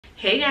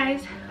Hey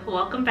guys,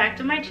 welcome back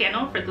to my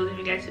channel. For those of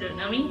you guys who don't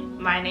know me,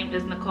 my name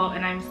is Nicole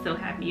and I'm so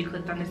happy you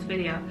clicked on this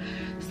video.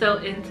 So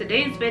in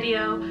today's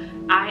video,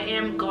 I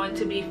am going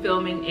to be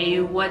filming a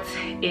what's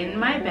in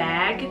my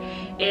bag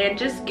and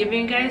just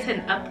giving you guys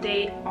an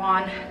update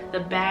on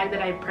the bag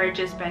that I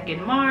purchased back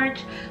in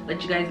March,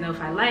 let you guys know if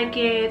I like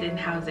it and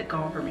how's it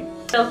going for me.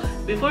 So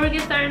before we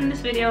get started in this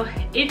video,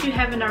 if you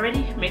haven't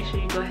already, make sure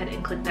you go ahead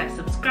and click that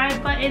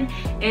subscribe button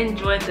and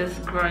join this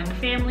growing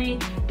family.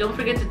 Don't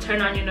forget to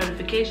turn on your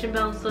notification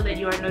bell so that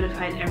you are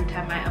notified every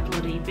time I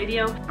upload a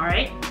video. All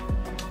right,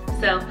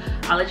 so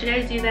I'll let you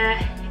guys do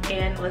that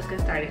and let's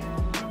get started.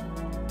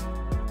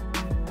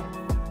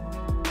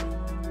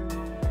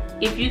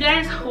 If you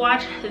guys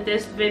watch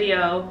this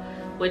video,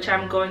 which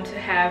I'm going to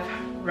have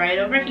right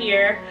over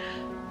here,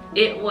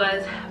 it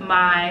was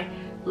my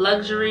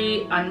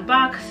luxury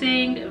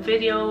unboxing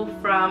video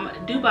from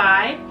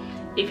Dubai.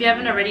 If you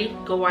haven't already,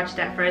 go watch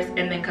that first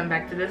and then come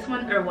back to this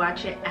one, or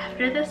watch it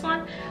after this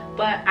one.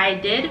 But I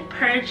did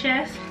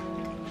purchase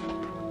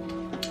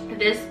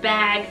this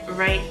bag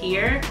right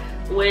here,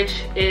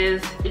 which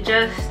is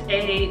just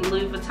a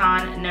Louis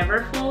Vuitton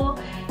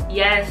Neverfull.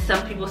 Yes,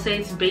 some people say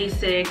it's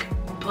basic,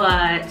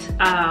 but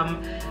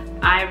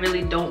I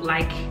really don't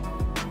like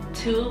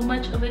too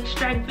much of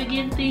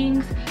extravagant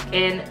things,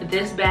 and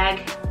this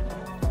bag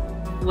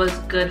was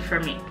good for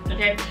me.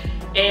 Okay,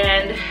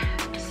 and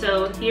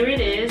so here it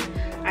is.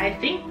 I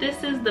think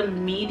this is the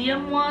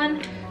medium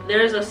one.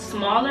 There's a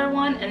smaller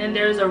one and then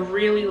there's a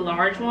really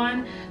large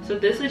one. So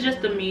this is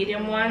just the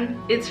medium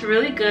one. It's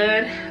really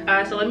good.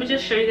 So let me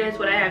just show you guys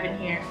what I have in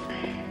here.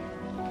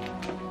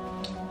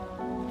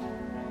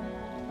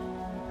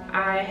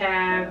 I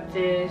have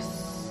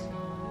this.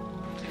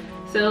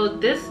 So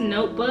this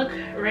notebook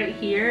right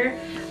here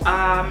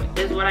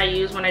is what I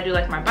use when I do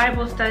like my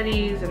Bible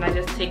studies, and I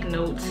just take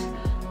notes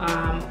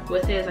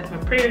with it. It's like my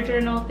prayer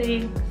journal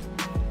thing.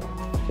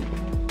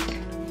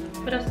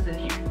 What else is in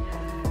here?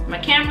 My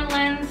camera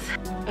lens.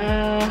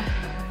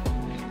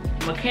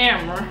 My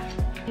camera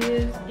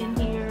is in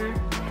here.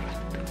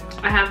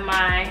 I have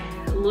my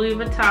Louis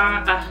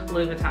Vuitton.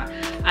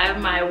 I have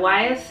my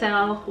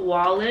YSL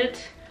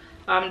wallet.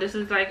 This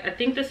is like, I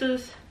think this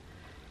is,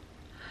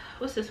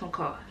 what's this one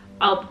called?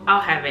 I'll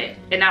have it,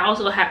 and I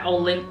also have,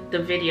 I'll link the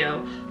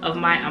video of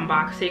my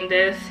unboxing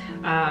this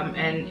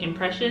and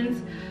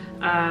impressions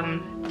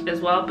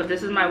as well. But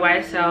this is my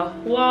YSL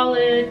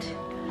wallet,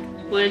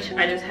 which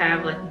I just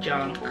have like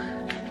junk.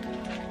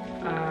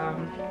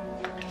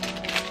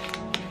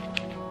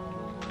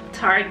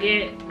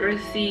 Target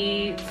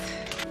receipts.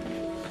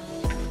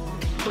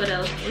 What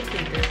else? What's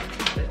in this?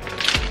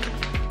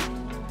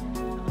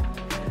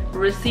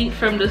 Receipt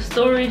from the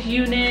storage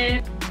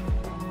unit.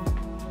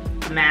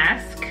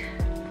 Mask.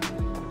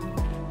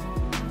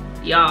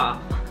 Y'all,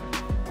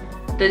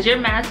 does your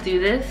mask do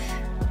this?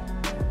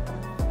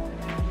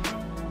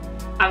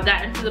 I've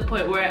gotten to the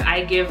point where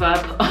I give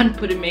up on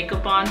putting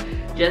makeup on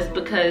just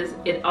because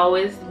it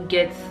always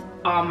gets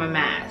on my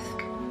mask.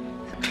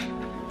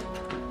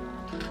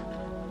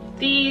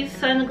 These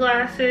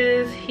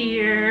sunglasses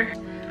here,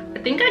 I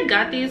think I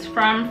got these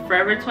from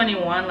Forever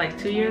 21 like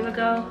 2 years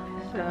ago.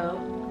 So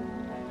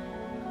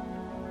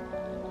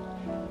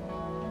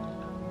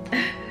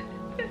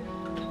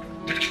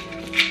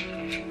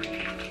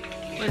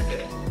what's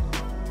this?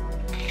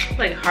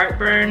 Like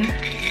heartburn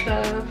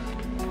stuff.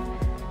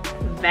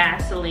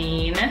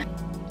 Vaseline.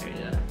 There you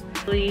go.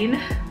 Vaseline,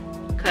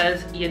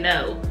 because you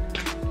know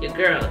your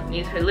girl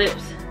needs her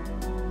lips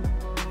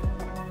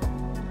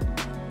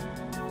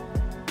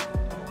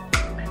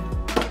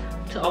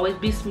to always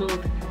be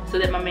smooth so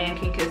that my man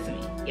can kiss me.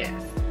 Yes.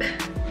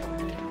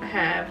 I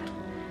have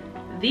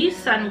these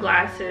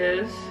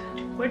sunglasses.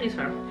 Where are these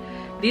from?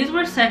 These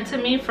were sent to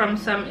me from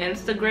some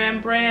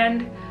Instagram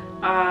brand.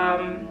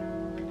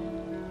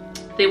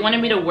 They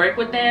wanted me to work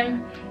with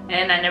them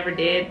and I never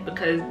did,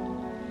 because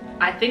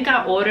I think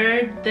I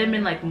ordered them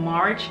in like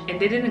March and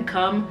they didn't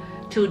come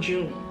till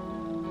June.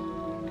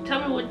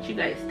 Tell me what you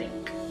guys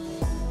think.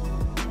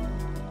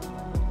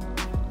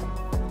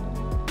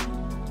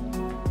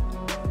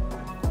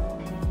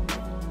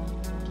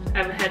 I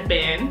have a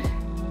headband.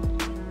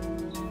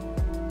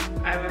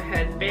 I have a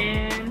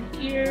headband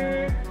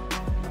here.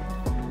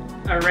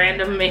 A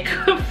random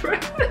makeup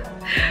brush.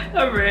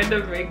 A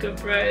random makeup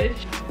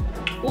brush.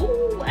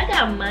 Ooh, I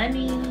got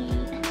money.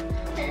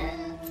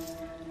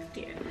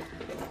 Yeah.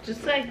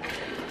 Just like,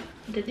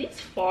 did these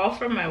fall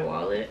from my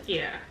wallet?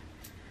 Yeah.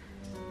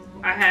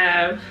 I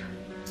have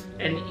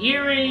an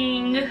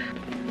earring.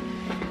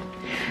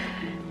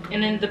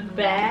 And then the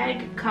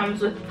bag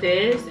comes with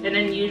this. And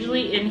then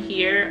usually in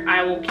here,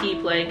 I will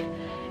keep like,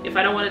 if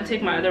I don't want to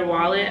take my other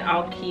wallet,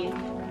 I'll keep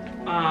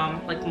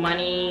like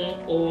money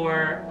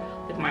or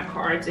like my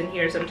cards in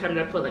here. Sometimes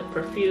I put like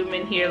perfume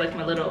in here, like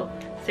my little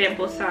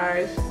sample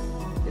size.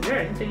 Is there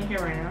anything in here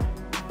right now?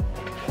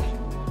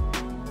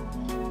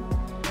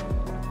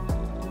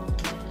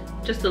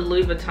 Just the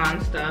Louis Vuitton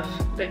stuff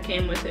that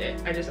came with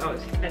it. I just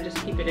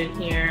keep it in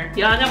here.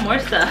 Y'all, I got more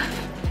stuff.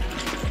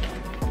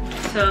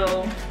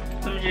 So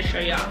let me just show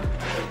y'all.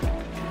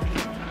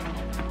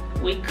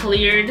 We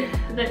cleared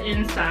the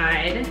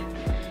inside,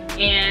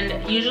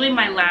 and usually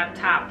my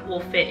laptop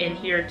will fit in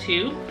here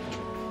too.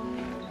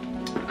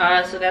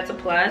 So that's a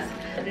plus.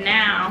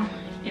 Now,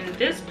 in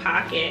this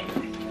pocket,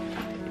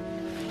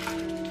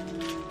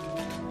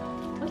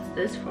 what's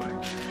this for?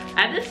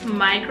 I have this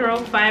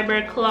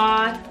microfiber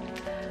cloth.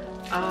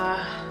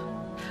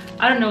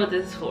 I don't know what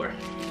this is for.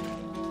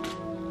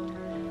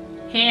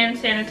 Hand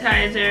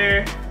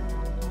sanitizer.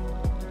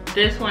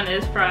 This one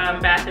is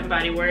from Bath and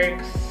Body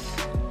Works.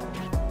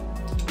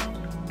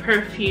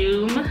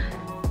 Perfume.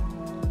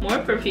 More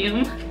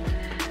perfume.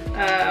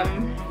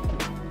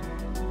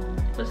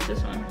 What's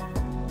this one?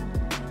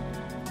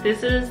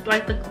 This is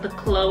like the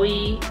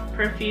Chloe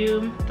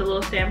perfume, the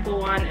little sample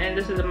one, and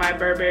this is a My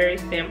Burberry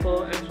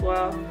sample as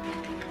well.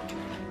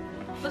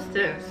 What's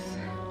this?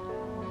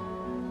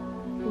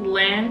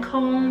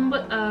 Lancome.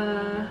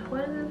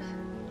 What is this?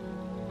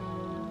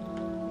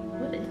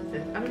 What is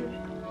this?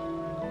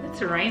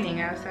 It's raining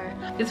outside.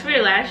 It's for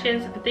your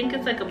lashes. I think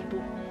it's like a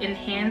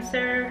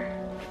enhancer.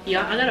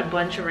 Y'all, I got a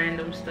bunch of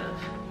random stuff.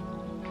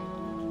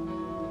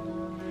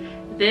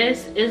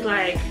 This is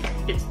like,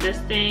 it's this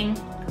thing.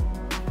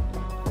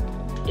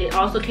 It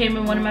also came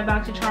in one of my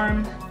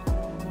BoxyCharms.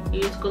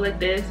 You just go like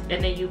this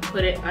and then you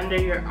put it under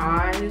your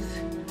eyes.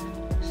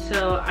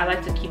 So I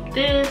like to keep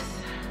this.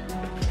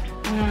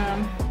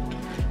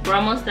 We're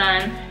almost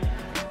done.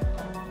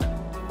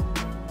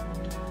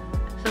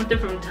 Something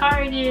from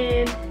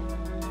Target.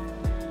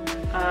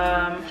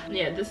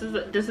 Yeah, this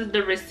is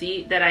the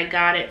receipt that I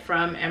got it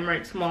from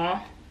Emirates Mall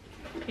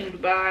in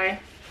Dubai.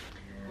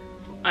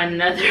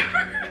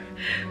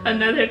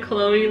 Another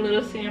Chloe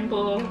little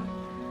sample.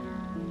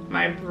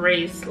 My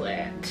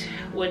bracelet,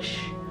 which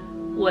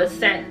was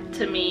sent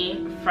to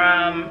me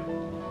from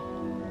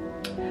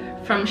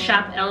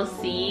Shop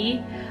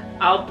LC.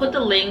 I'll put the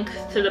link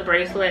to the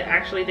bracelet.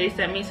 Actually, they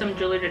sent me some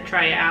jewelry to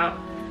try out.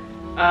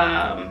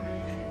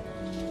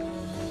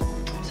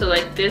 So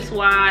like this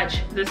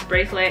watch, this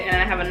bracelet, and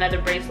I have another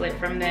bracelet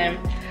from them.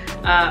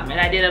 And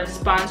I did a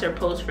sponsor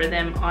post for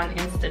them on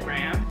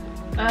Instagram.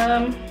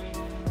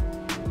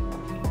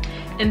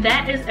 And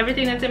that is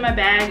everything that's in my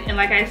bag. And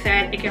like I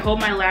said, it can hold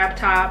my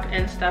laptop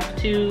and stuff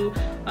too.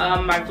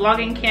 My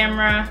vlogging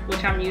camera,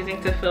 which I'm using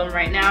to film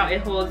right now,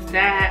 it holds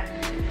that.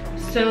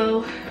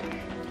 So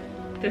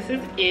this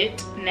is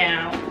it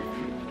now,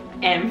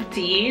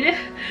 emptied.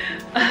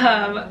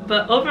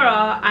 But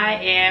overall, I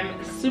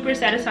am super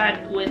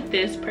satisfied with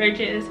this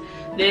purchase.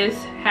 This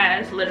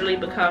has literally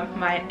become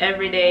my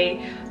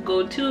everyday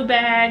go-to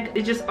bag.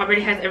 It just already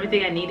has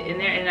everything I need in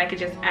there, and I could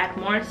just add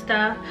more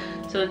stuff.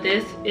 So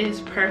this is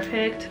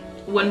perfect.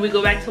 When we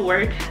go back to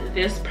work,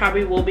 this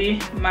probably will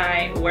be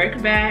my work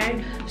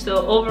bag.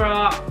 So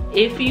overall,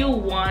 if you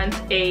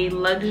want a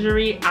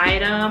luxury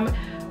item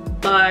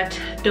but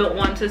don't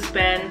want to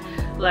spend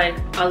like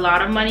a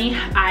lot of money,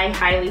 I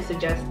highly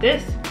suggest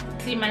this.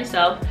 I see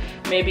myself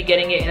maybe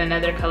getting it in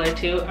another color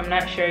too. I'm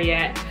not sure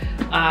yet.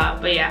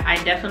 But yeah,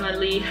 I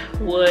definitely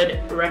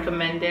would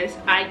recommend this.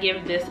 I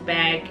give this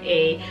bag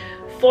a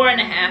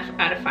 4.5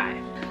 out of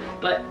 5.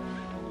 But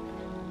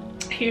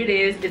here it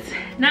is. It's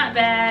not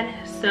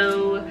bad.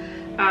 So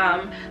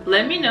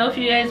let me know if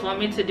you guys want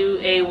me to do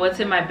a what's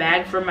in my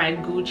bag for my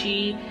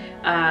Gucci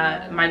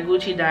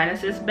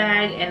Dynastis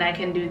bag, and I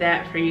can do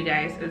that for you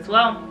guys as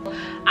well.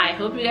 I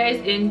hope you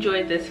guys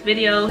enjoyed this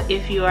video.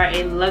 If you are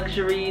a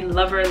luxury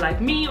lover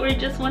like me, or you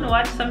just want to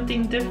watch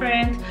something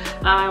different,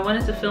 I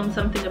wanted to film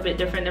something a bit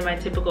different than my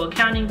typical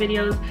accounting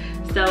videos.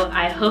 So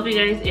I hope you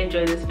guys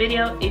enjoyed this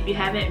video. If you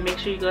haven't, make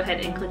sure you go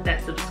ahead and click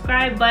that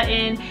subscribe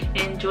button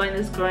and join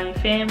this growing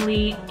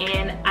family,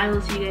 and I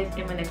will see you guys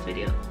in my next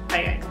video.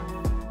 Bye guys.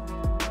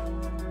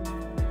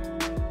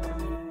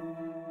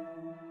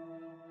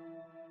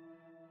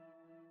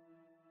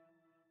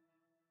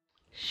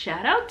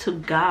 Shout out to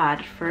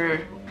God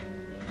for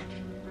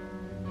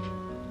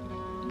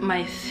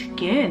my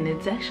skin.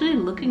 It's actually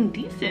looking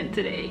decent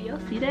today. Y'all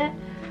see that?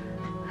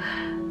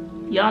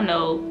 Y'all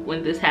know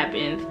when this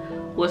happens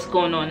what's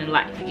going on in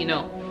life, you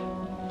know.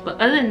 But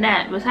other than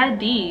that, besides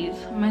these,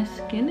 my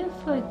skin is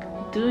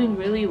like doing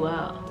really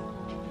well.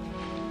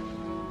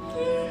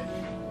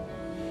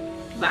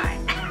 Bye.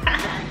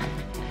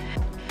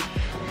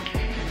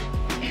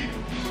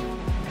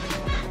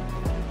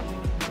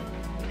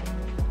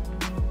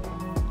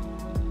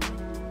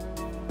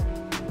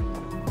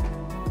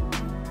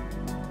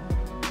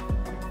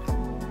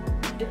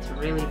 It's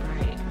really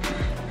bright.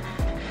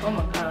 Oh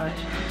my gosh.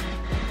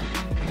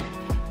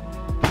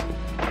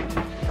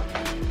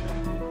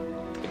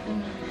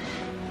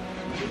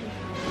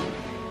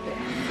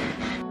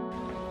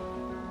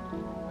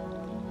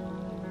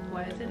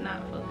 Why is it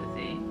not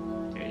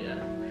focusing? There we go.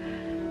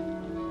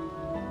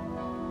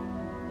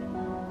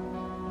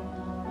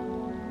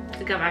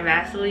 I got my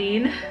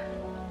Vaseline,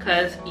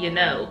 cause you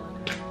know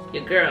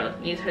your girl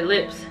needs her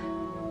lips.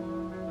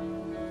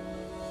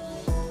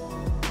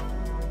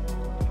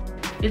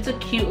 It's a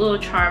cute little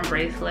charm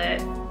bracelet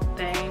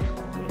thing.